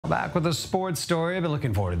Back with a sports story. I've been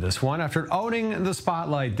looking forward to this one. After owning the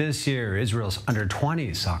spotlight this year, Israel's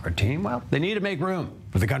under-20 soccer team, well, they need to make room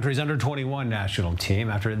for the country's under-21 national team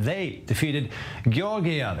after they defeated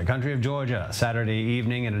Georgia, the country of Georgia, Saturday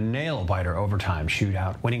evening in a nail-biter overtime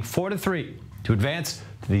shootout, winning 4-3 to advance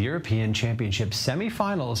to the European Championship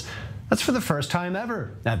semifinals. That's for the first time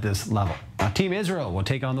ever at this level. Now, Team Israel will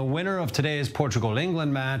take on the winner of today's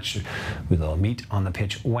Portugal-England match, who they'll meet on the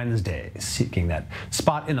pitch Wednesday, seeking that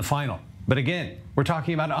spot in the final. But again, we're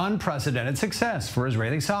talking about unprecedented success for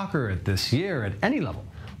Israeli soccer this year at any level.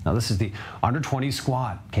 Now, this is the under-20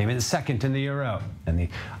 squad. Came in second in the Euro, and I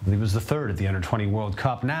believe it was the third at the under-20 World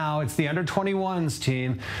Cup. Now it's the under-21s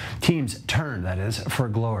team's turn, that is, for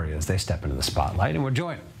glory as they step into the spotlight. And we're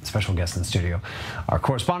joined, special guest in the studio, our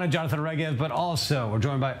correspondent Jonathan Regev, but also we're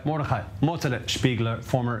joined by Mordechai Spiegler,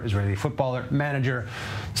 former Israeli footballer, manager,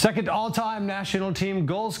 second all-time national team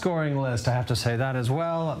goal-scoring list. I have to say that as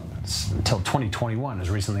well. Until 2021, as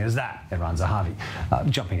recently as that, Eran Zahavi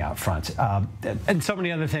jumping out front, and so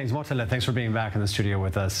many other things. Matlin, thanks for being back in the studio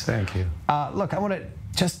with us. Thank you. Look, I want to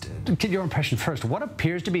just get your impression first. What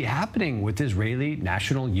appears to be happening with Israeli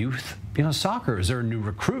national youth, soccer? Is there a new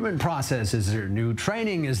recruitment process? Is there new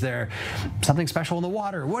training? Is there something special in the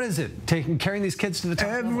water? What is it? Carrying these kids to the top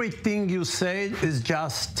Everything level? You say is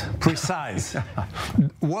just precise.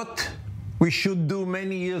 What we should do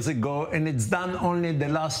many years ago, and it's done only the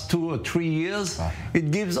last 2 or 3 years, it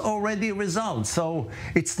gives already results. So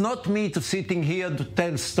it's not me to sitting here to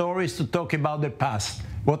tell stories, to talk about the past.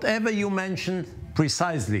 Whatever you mentioned,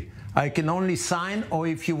 precisely. I can only sign, or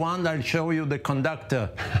if you want, I'll show you the conductor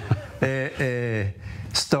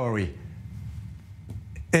story.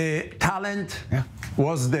 Talent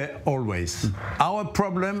was there always. Our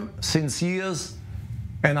problem since years,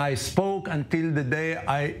 and I spoke until the day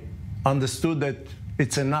I understood that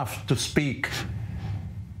it's enough to speak.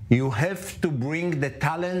 You have to bring the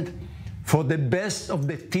talent for the best of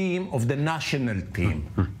the team, of the national team.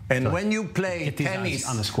 And so when you play tennis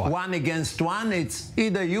on the squad, 1 against 1, it's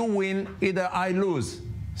either you win, either I lose.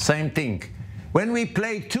 Same thing. When we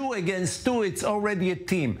play 2 against 2, it's already a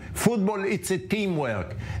team. Football, it's a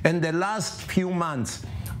teamwork. And the last few months,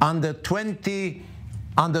 under 20,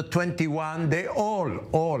 under 21, they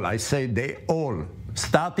all, I say they all,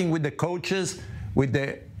 starting with the coaches, with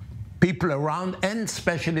the people around, and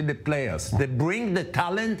especially the players. They bring the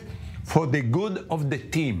talent for the good of the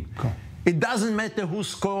team. Cool. It doesn't matter who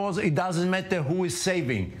scores, it doesn't matter who is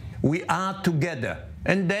saving. We are together.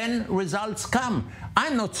 And then results come.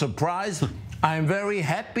 I'm not surprised. I'm very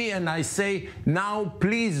happy, and I say, now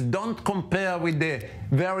please don't compare with the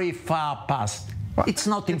very far past. Well, it's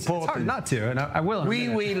not important. It's hard not to, and I will. We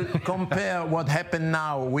will compare what happened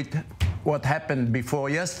now with what happened before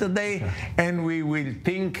yesterday, and we will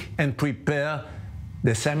think and prepare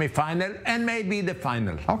the semifinal and maybe the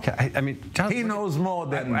final. Okay, I mean, Jonathan, he knows more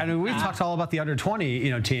than. I mean, we've talked all about the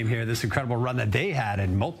under-20, team here. This incredible run that they had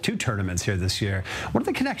in 2 tournaments here this year. What are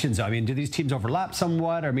the connections? I mean, do these teams overlap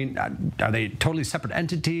somewhat? I mean, are they totally separate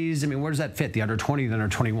entities? I mean, where does that fit? The under-20, the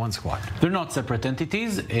under-21 squad? They're not separate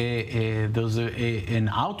entities. There's an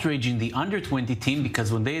outrage in the under-20 team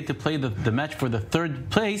because when they had to play the match for the 3rd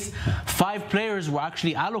place, 5 players were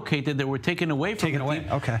actually allocated. They were taken away from the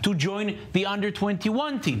team to join the under-21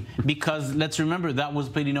 team, because let's remember that was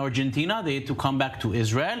played in Argentina. They had to come back to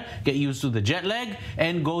Israel, get used to the jet lag,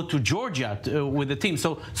 and go to Georgia with the team.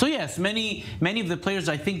 So yes, many of the players,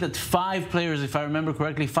 I think that 5 players, if I remember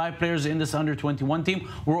correctly, 5 players in this under-21 team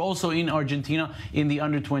were also in Argentina in the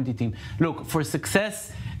under-20 team. Look, for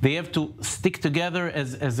success, they have to stick together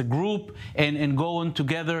as a group and go on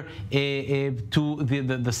together to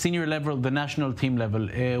the senior level, the national team level.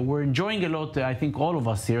 We're enjoying a lot, I think all of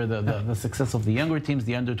us here, the success of the younger teams,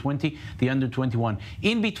 the under-20, the under-21.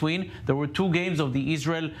 In between, there were 2 games of the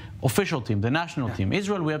Israel official team, the national team.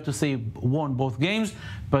 Israel, we have to say, won both games,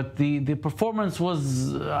 but the performance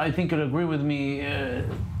was, I think you'll agree with me,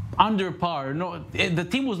 under par. No, the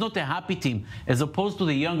team was not a happy team as opposed to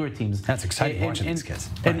the younger teams. That's exciting watching these kids.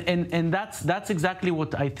 And that's exactly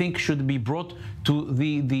what I think should be brought to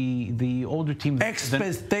the older teams.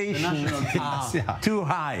 Expectations too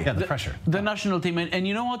high. Yeah, the pressure. The national team. And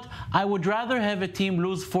you know what? I would rather have a team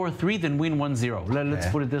lose 4-3 than win 1-0. Let's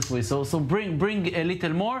put it this way. So bring a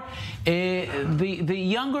little more. The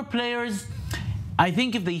younger players, I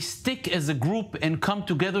think if they stick as a group and come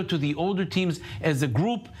together to the older teams as a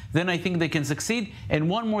group, then I think they can succeed. And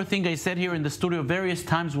one more thing I said here in the studio various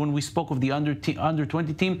times when we spoke of the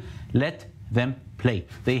under-20 team, let them play.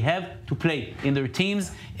 They have to play in their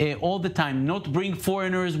teams all the time, not bring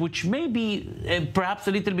foreigners, which may be perhaps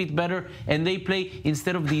a little bit better, and they play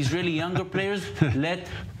instead of the Israeli younger players. Let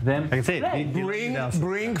them play.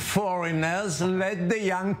 Bring foreigners, let the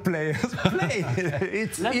young players play.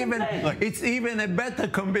 It's even a better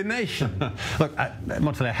combination. Look,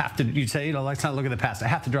 Matlin, I have to, you say, let's not look at the past. I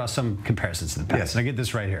have to draw some comparisons to the past. Yes. And I get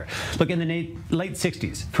this right here. Look, in the late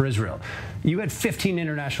 60s for Israel, you had 15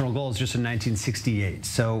 international goals just in 1968.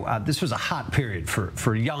 So this was a hot period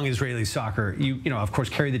for young Israeli soccer. You know, of course,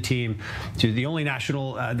 carried the team to the only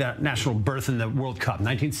national berth in the World Cup,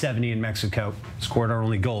 1970 in Mexico. Scored our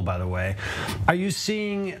only goal, by the way. Are you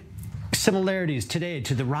seeing similarities today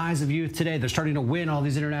to the rise of youth today? They're starting to win all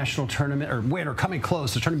these international tournaments, or coming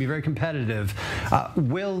close. They're trying to be very competitive.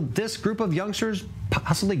 Will this group of youngsters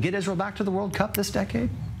possibly get Israel back to the World Cup this decade?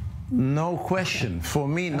 No question. For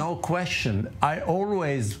me, no question. I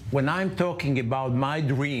always, when I'm talking about my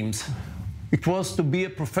dreams, it was to be a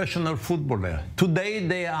professional footballer. Today,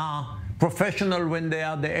 they are professional when they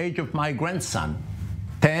are the age of my grandson,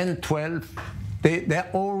 10, 12. They're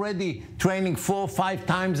already training 4 or 5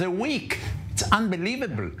 times a week. It's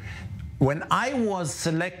unbelievable. When I was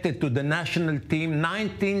selected to the national team,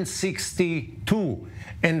 1962,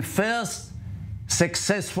 and first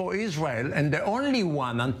success for Israel, and the only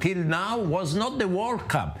one until now, was not the World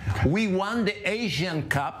Cup. We won the Asian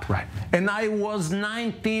Cup, right, and I was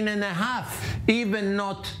 19 and a half, even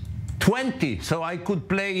not 20, so I could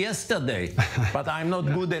play yesterday, but I'm not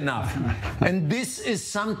good enough. And this is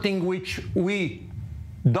something which we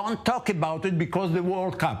don't talk about it because the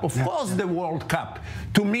World Cup. Of course, the World Cup.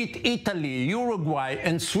 To meet Italy, Uruguay,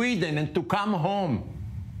 and Sweden, and to come home.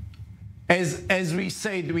 As we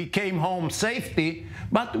said, we came home safely,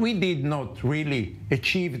 but we did not really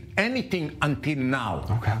achieve anything until now.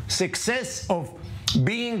 Okay. Success of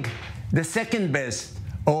being the second best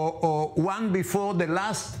or one before the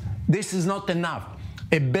last, this is not enough.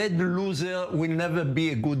 A bad loser will never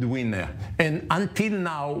be a good winner. And until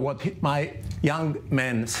now, what my young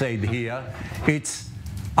man said here, it's,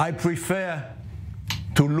 I prefer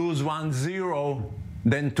to lose 1-0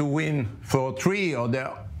 than to win 4-3, or the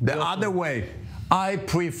other way. I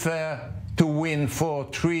prefer to win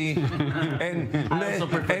 4-3 and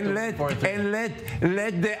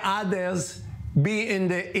let the others be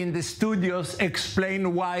in the studios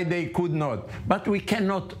explain why they could not. But we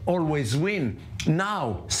cannot always win.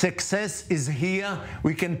 Now, success is here.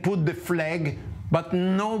 We can put the flag, but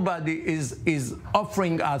nobody is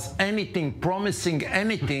offering us anything, promising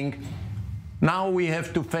anything. Now we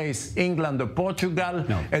have to face England or Portugal.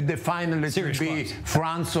 No. At the final, it will be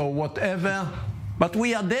France or whatever. But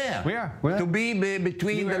we are there. We are. We're to be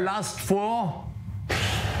between the last 4.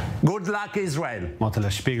 Good luck, Israel.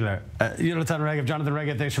 Matlin Spiegler, Jonathan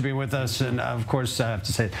Regev, thanks for being with us. And of course, I have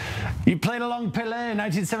to say, you played along Pelé in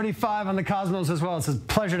 1975 on the Cosmos as well. It's a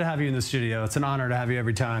pleasure to have you in the studio. It's an honor to have you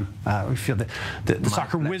every time. We feel the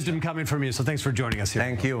soccer wisdom coming from you. So thanks for joining us here.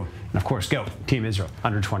 Thank you. And of course, go Team Israel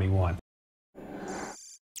under 21.